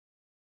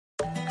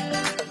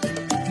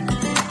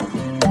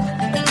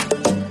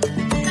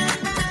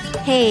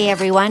Hey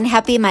everyone,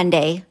 happy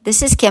Monday.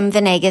 This is Kim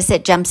Venegas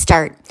at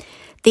Jumpstart.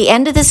 The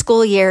end of the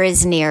school year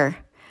is near.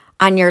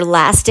 On your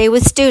last day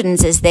with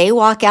students as they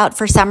walk out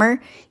for summer,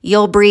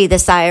 you'll breathe a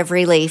sigh of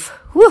relief.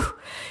 Whew,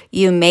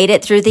 you made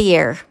it through the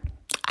year.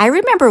 I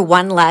remember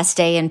one last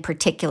day in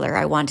particular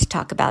I want to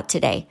talk about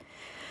today.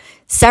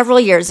 Several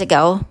years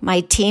ago,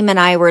 my team and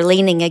I were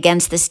leaning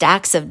against the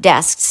stacks of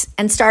desks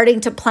and starting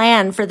to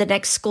plan for the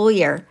next school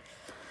year.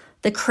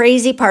 The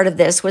crazy part of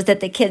this was that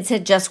the kids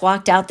had just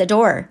walked out the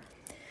door.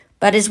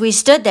 But as we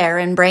stood there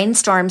and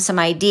brainstormed some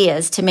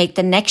ideas to make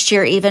the next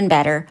year even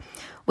better,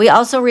 we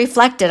also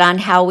reflected on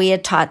how we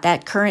had taught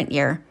that current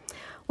year.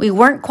 We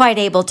weren't quite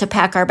able to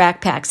pack our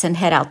backpacks and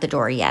head out the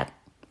door yet.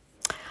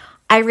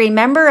 I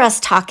remember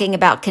us talking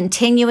about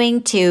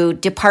continuing to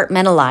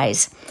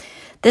departmentalize.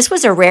 This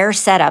was a rare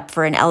setup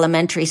for an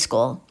elementary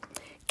school.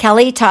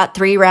 Kelly taught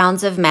 3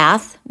 rounds of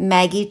math,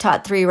 Maggie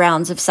taught 3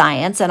 rounds of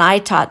science, and I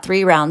taught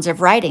 3 rounds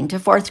of writing to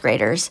 4th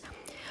graders.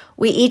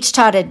 We each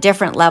taught a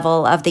different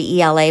level of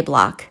the ELA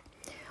block.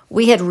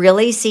 We had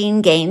really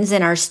seen gains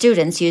in our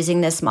students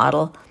using this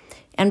model,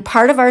 and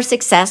part of our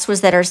success was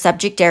that our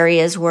subject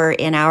areas were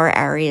in our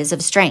areas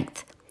of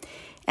strength.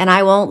 And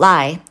I won't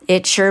lie,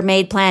 it sure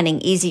made planning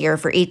easier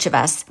for each of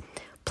us.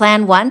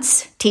 Plan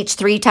once, teach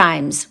 3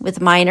 times, with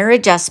minor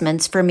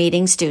adjustments for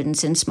meeting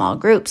students in small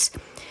groups.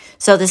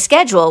 So the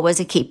schedule was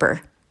a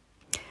keeper.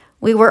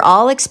 We were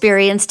all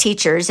experienced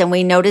teachers, and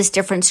we noticed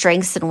different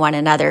strengths in one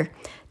another,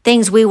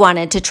 things we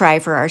wanted to try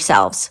for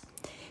ourselves.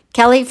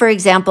 Kelly, for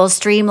example,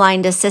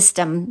 streamlined a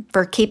system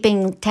for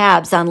keeping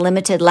tabs on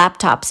limited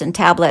laptops and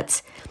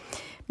tablets.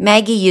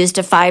 Maggie used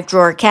a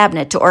 5-drawer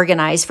cabinet to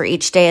organize for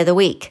each day of the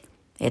week.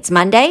 It's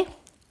Monday?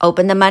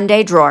 Open the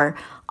Monday drawer.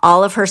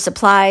 All of her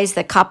supplies,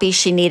 the copies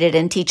she needed,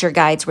 and teacher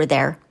guides were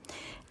there.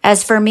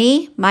 As for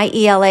me, my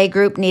ELA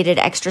group needed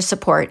extra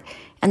support,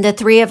 and the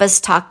 3 of us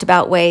talked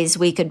about ways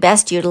we could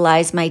best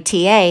utilize my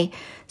TA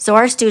so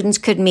our students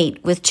could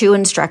meet with 2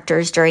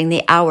 instructors during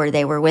the hour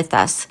they were with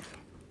us.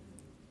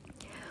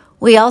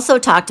 We also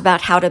talked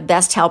about how to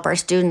best help our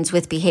students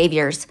with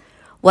behaviors.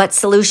 What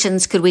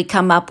solutions could we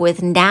come up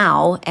with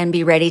now and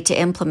be ready to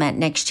implement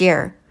next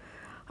year?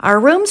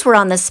 Our rooms were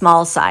on the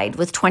small side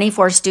with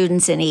 24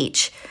 students in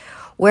each.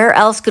 Where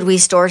else could we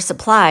store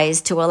supplies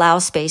to allow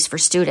space for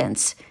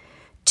students?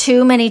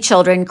 Too many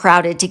children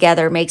crowded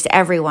together makes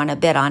everyone a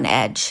bit on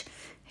edge.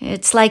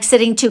 It's like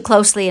sitting too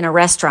closely in a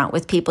restaurant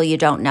with people you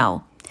don't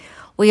know.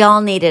 We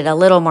all needed a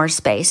little more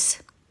space.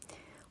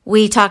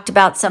 We talked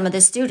about some of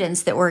the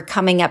students that were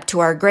coming up to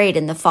our grade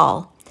in the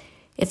fall.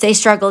 If they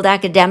struggled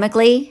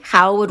academically,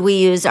 how would we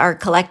use our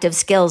collective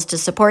skills to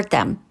support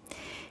them?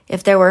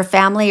 If there were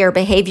family or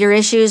behavior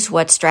issues,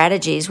 what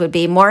strategies would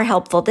be more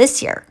helpful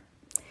this year?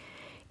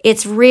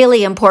 It's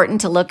really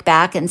important to look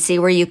back and see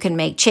where you can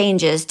make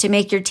changes to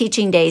make your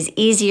teaching days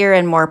easier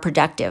and more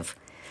productive.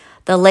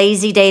 The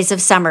lazy days of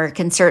summer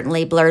can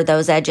certainly blur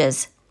those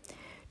edges.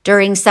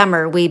 During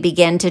summer, we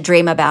begin to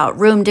dream about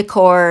room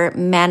decor,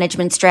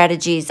 management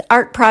strategies,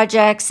 art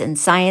projects, and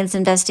science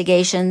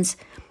investigations.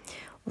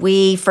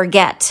 We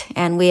forget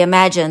and we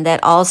imagine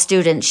that all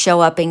students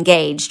show up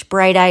engaged,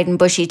 bright-eyed and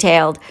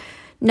bushy-tailed.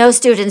 No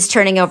students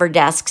turning over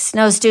desks,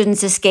 no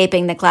students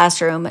escaping the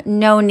classroom,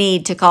 no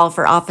need to call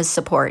for office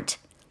support.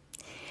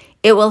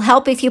 It will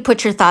help if you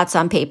put your thoughts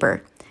on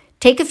paper.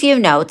 Take a few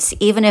notes,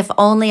 even if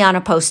only on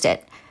a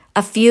Post-it,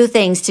 a few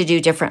things to do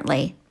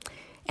differently,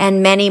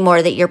 and many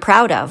more that you're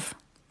proud of,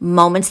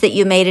 moments that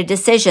you made a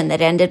decision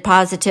that ended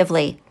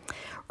positively.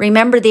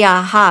 Remember the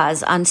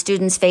ahas on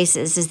students'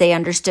 faces as they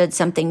understood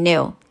something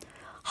new.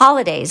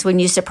 Holidays when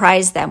you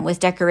surprised them with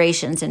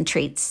decorations and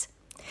treats.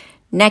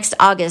 Next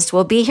August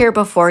will be here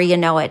before you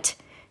know it.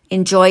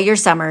 Enjoy your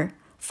summer.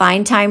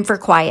 Find time for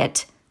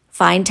quiet.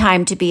 Find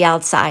time to be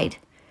outside.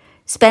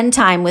 Spend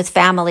time with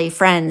family,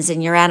 friends,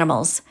 and your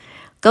animals.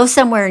 Go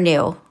somewhere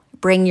new.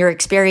 Bring your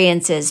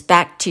experiences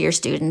back to your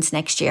students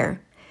next year.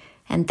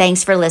 And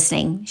thanks for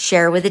listening.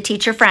 Share with a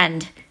teacher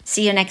friend.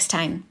 See you next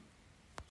time.